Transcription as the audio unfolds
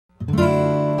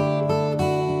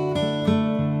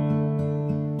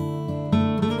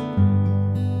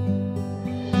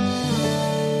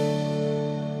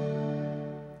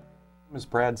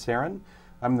Brad Sarin.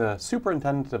 I'm the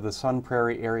superintendent of the Sun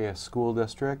Prairie Area School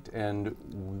District, and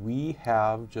we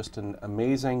have just an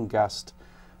amazing guest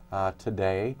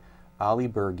today, Ollie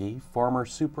Berge, former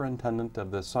superintendent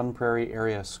of the Sun Prairie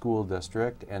Area School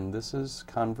District, and this is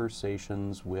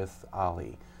Conversations with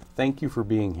Ollie. Thank you for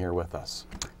being here with us.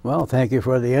 Well, thank you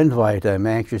for the invite. I'm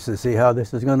anxious to see how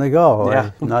this is going to go.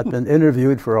 Yeah. I've not been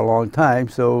interviewed for a long time,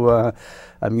 so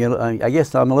I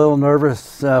guess I'm a little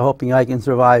nervous, hoping I can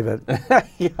survive it.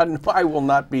 Yeah, no, I will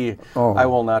not be. Oh. I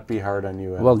will not be hard on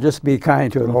you. Well, just be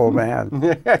kind to an old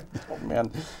man. Oh, man.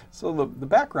 So the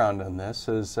background on this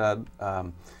is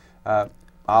Ollie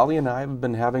and I have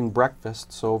been having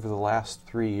breakfasts over the last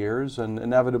 3 years, and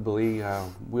inevitably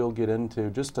we'll get into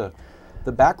just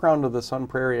the background of the Sun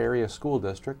Prairie Area School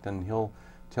District, and he'll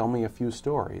tell me a few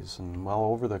stories. And well,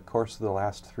 over the course of the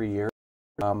last 3 years,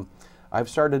 I've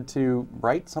started to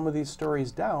write some of these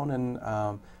stories down, and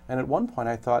at one point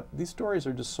I thought these stories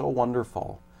are just so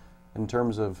wonderful in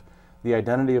terms of the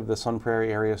identity of the Sun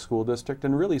Prairie Area School District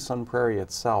and really Sun Prairie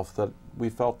itself, that we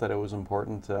felt that it was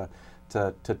important to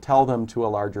tell them to a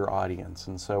larger audience.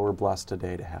 And so we're blessed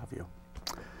today to have you.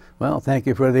 Well, thank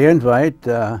you for the invite.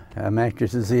 I'm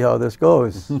anxious to see how this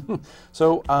goes.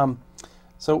 So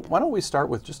why don't we start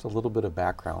with just a little bit of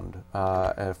background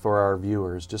for our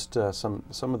viewers, just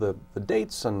some of the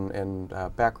dates and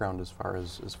background as far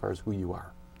as who you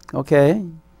are. Okay.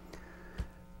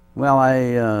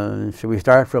 Well, should we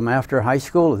start from after high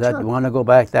school? Is that, Sure. want to go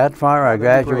back that far? I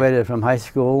That'd be great. graduated from high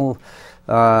school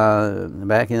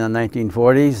back in the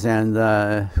 1940s, and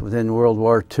within World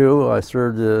War II, I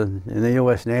served in the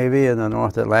U.S. Navy in the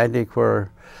North Atlantic for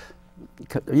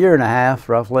a year and a half,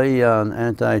 roughly, on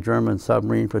anti-German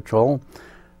submarine patrol,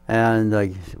 and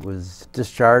I was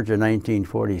discharged in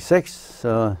 1946,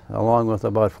 along with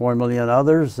about 4 million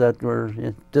others that were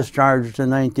discharged in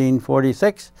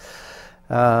 1946.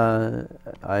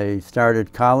 I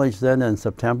started college then in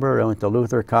September. I went to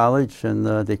Luther College in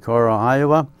Decorah,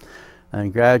 Iowa,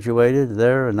 and graduated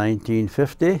there in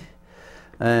 1950,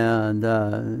 and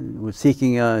was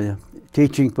seeking a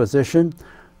teaching position,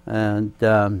 and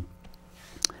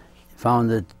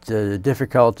found it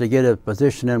difficult to get a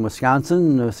position in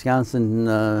Wisconsin. The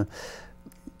Wisconsin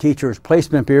Teachers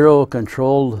Placement Bureau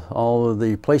controlled all of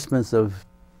the placements of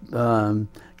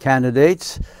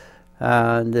candidates,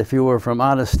 and if you were from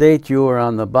out of state, you were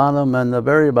on the bottom and the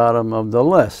very bottom of the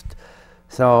list.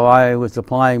 So I was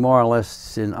applying more or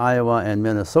less in Iowa and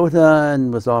Minnesota,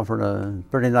 and was offered a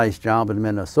pretty nice job in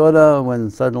Minnesota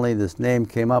when suddenly this name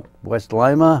came up, West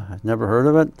Lima. I'd never heard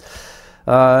of it.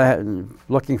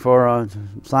 Looking for a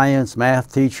science,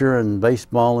 math teacher, and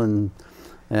baseball and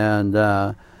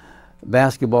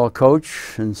basketball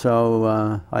coach, and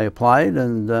so I applied,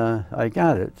 and I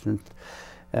got it.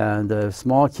 And a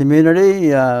small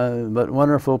community, but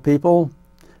wonderful people.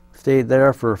 Stayed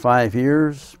there for 5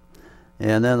 years.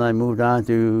 And then I moved on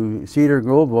to Cedar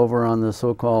Grove over on the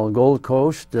so-called Gold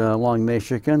Coast along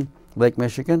Michigan, Lake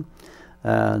Michigan.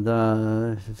 And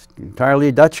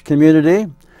entirely Dutch community.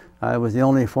 I was the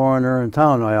only foreigner in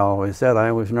town. I always said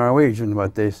I was Norwegian,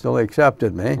 but they still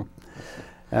accepted me.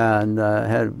 And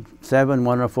had 7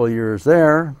 wonderful years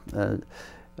there.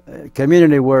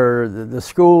 Community where the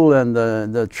school and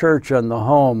the church and the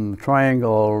home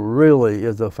triangle really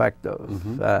is effective.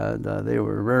 Mm-hmm. And they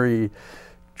were very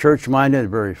church-minded,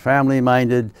 very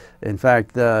family-minded. In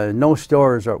fact, no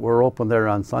stores were open there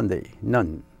on Sunday,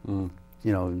 none. Mm.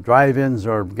 You know, drive-ins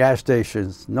or gas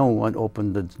stations, no one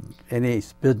opened any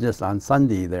business on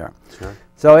Sunday there. Sure.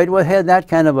 So it had that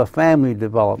kind of a family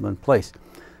development place.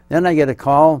 Then I get a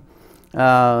call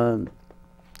from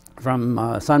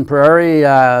Sun Prairie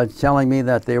telling me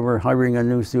that they were hiring a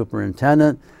new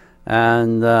superintendent,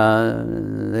 and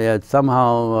they had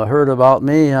somehow heard about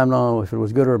me. I don't know if it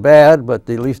was good or bad, but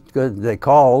at least good. They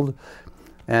called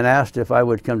and asked if I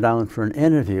would come down for an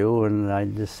interview, and I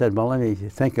just said, well, let me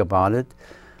think about it,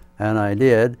 and I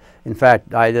did. In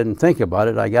fact, I didn't think about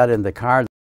it. I got in the car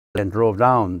and drove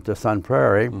down to Sun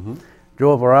Prairie, mm-hmm.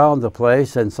 drove around the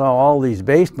place and saw all these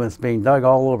basements being dug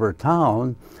all over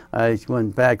town. I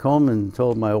went back home and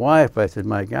told my wife, I said,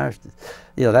 my gosh,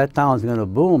 you know, that town's going to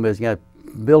boom. It's got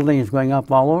buildings going up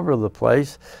all over the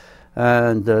place.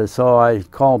 And so I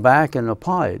called back and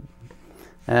applied.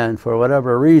 And for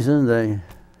whatever reason, they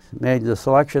made the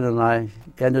selection, and I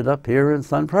ended up here in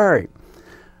Sun Prairie.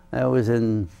 That was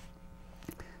in,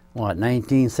 what,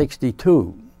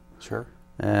 1962. Sure.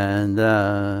 And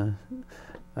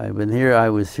I've been here. I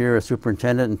was here as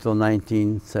superintendent until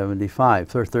 1975,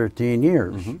 for 13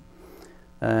 years. Mm-hmm.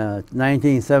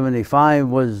 1975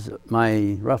 was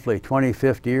my roughly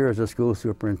 25th year as a school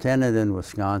superintendent in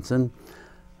Wisconsin.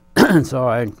 So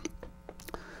I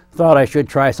thought I should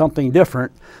try something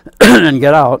different and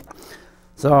get out.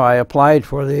 So I applied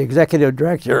for the executive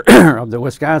director of the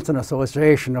Wisconsin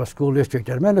Association of School District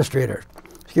Administrators.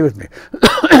 Excuse me.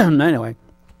 Anyway,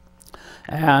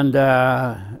 and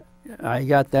I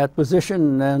got that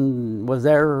position and was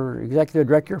their executive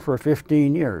director for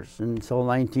 15 years until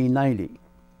 1990.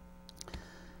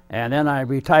 And then I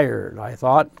retired, I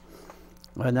thought.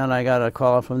 And then I got a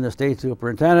call from the state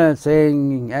superintendent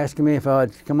asking me if I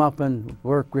would come up and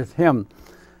work with him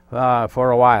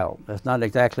for a while. That's not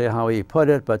exactly how he put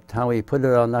it, but how he put it,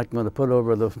 I'm not going to put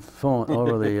over the phone,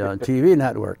 over the TV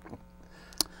network.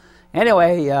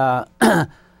 Anyway,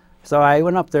 so I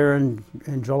went up there in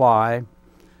July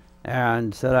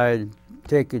and said I'd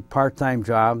take a part-time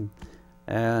job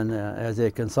and as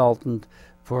a consultant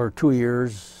for 2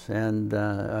 years, and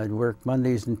I'd work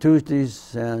Mondays and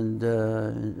Tuesdays, and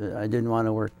I didn't want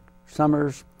to work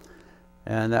summers,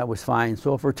 and that was fine.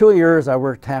 So for 2 years I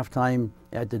worked half-time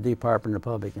at the Department of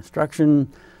Public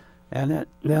Instruction, and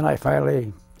then I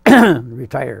finally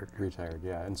retired. Retired,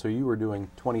 yeah. And so you were doing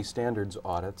 20 standards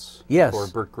audits Yes. for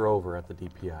Burt Grover at the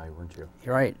DPI, weren't you?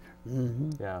 You're right.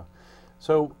 Mm-hmm. Yeah.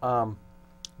 So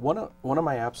one of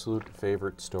my absolute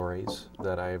favorite stories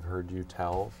that I've heard you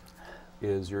tell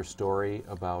is your story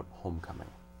about homecoming.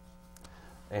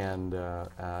 And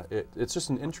it's just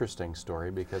an interesting story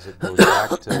because it goes back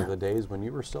to the days when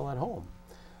you were still at home.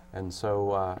 And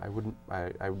so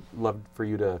I'd love for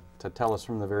you to tell us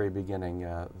from the very beginning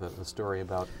the story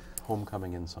about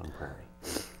homecoming in Sun Prairie.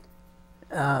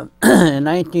 In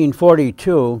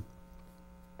 1942,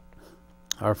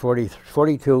 or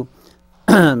 42,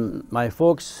 my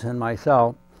folks and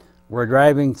myself were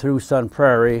driving through Sun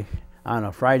Prairie on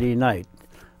a Friday night.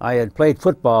 I had played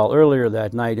football earlier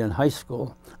that night in high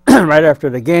school. Right after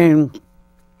the game,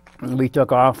 we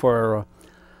took off for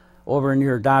over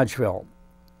near Dodgeville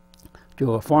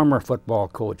to a former football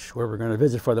coach where we're going to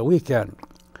visit for the weekend.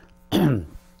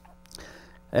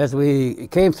 As we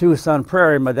came through Sun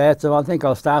Prairie, my dad said, well, I think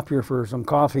I'll stop here for some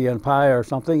coffee and pie or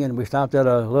something, and we stopped at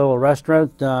a little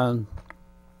restaurant.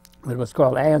 It was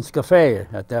called Ann's Cafe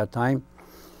at that time.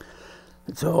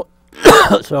 So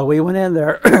so we went in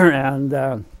there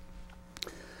and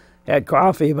had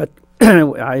coffee, but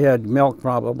I had milk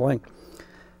probably.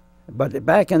 But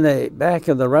back in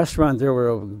the restaurant, there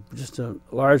were just a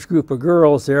large group of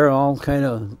girls there, all kind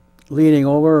of leaning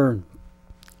over.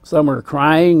 Some were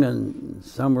crying, and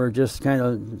some were just kind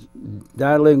of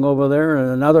dawdling over there. In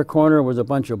another corner was a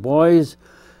bunch of boys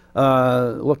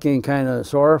looking kind of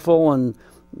sorrowful, and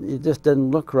it just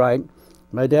didn't look right.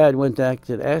 My dad went back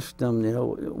and asked them,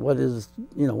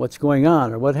 what's going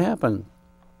on or what happened.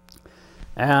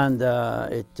 And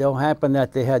it so happened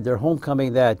that they had their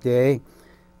homecoming that day,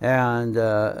 and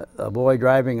a boy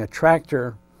driving a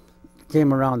tractor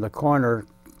came around the corner,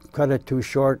 cut it too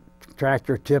short,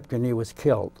 tractor tipped, and he was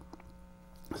killed.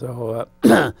 So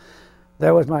that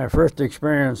was my first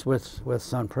experience with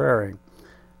Sun Prairie.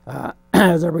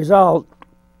 As a result,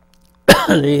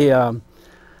 the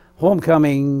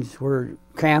homecomings were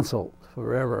canceled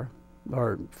forever,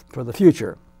 or for the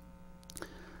future.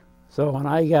 So when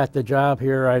I got the job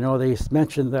here, I know they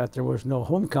mentioned that there was no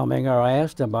homecoming, or I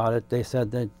asked about it. They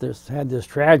said that had this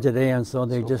tragedy, and so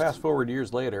they just... fast forward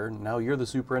years later, now you're the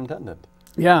superintendent.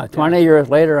 Yeah, 20 years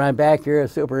later, I'm back here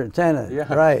as superintendent.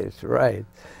 Yeah. Right.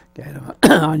 Kind of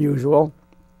unusual.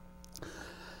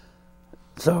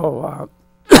 So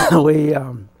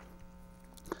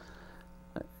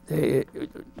they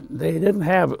didn't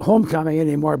have homecoming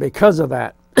anymore because of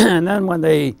that. And then when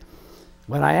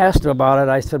I asked them about it,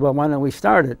 I said, well, why don't we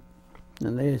start it?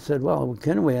 And they said, well,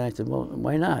 can we? And I said, well,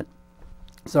 why not?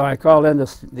 So I called in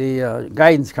the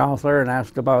guidance counselor and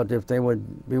asked about if they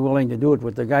would be willing to do it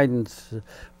with the guidance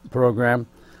program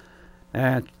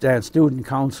and student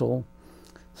council.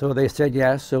 So they said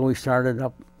yes, so we started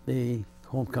up the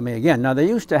homecoming again. Now they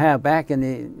used to have back in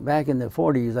the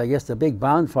 40s, I guess, a big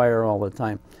bonfire all the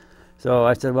time. So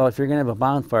I said, well, if you're going to have a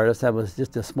bonfire, let's have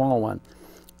just a small one.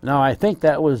 Now I think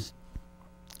that was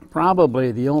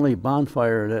probably the only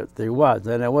bonfire that there was,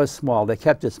 and it was small. They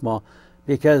kept it small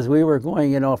because we were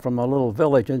going, from a little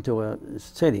village into a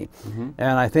city. Mm-hmm.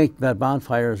 And I think that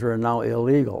bonfires are now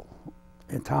illegal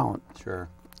in town. Sure.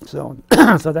 So,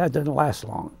 so that didn't last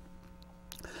long.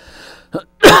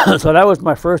 So that was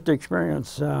my first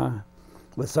experience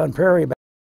with Sun Prairie back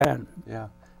then. Yeah,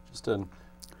 just an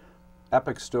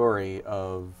epic story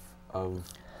of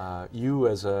you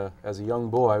as a young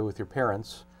boy with your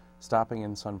parents stopping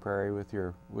in Sun Prairie with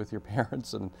your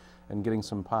parents and getting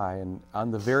some pie, and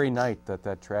on the very night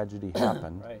that tragedy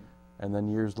happened, right. And then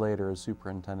years later as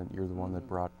superintendent, you're the one that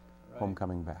brought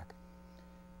homecoming back?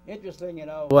 Interesting, you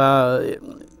know.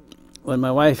 When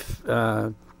my wife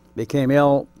became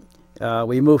ill,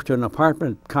 we moved to an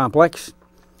apartment complex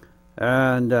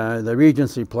and the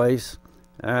Regency place.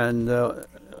 And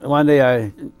one day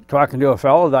I talking to a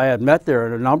fellow that I had met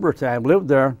there a number of times, lived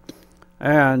there,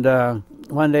 and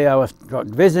one day I was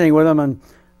visiting with him, and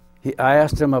I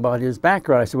asked him about his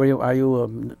background. I said, are you a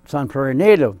Sun Prairie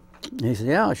native? And he said,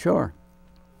 yeah, sure.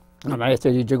 And I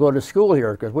said, did you go to school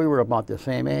here? Because we were about the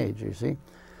same age, you see.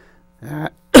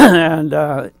 And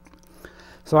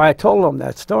so I told him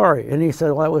that story, and he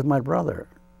said, well, that was my brother.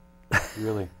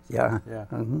 Really? Yeah. Yeah.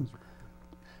 Mm-hmm.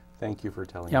 Thank you for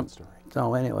telling that story.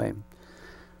 So anyway.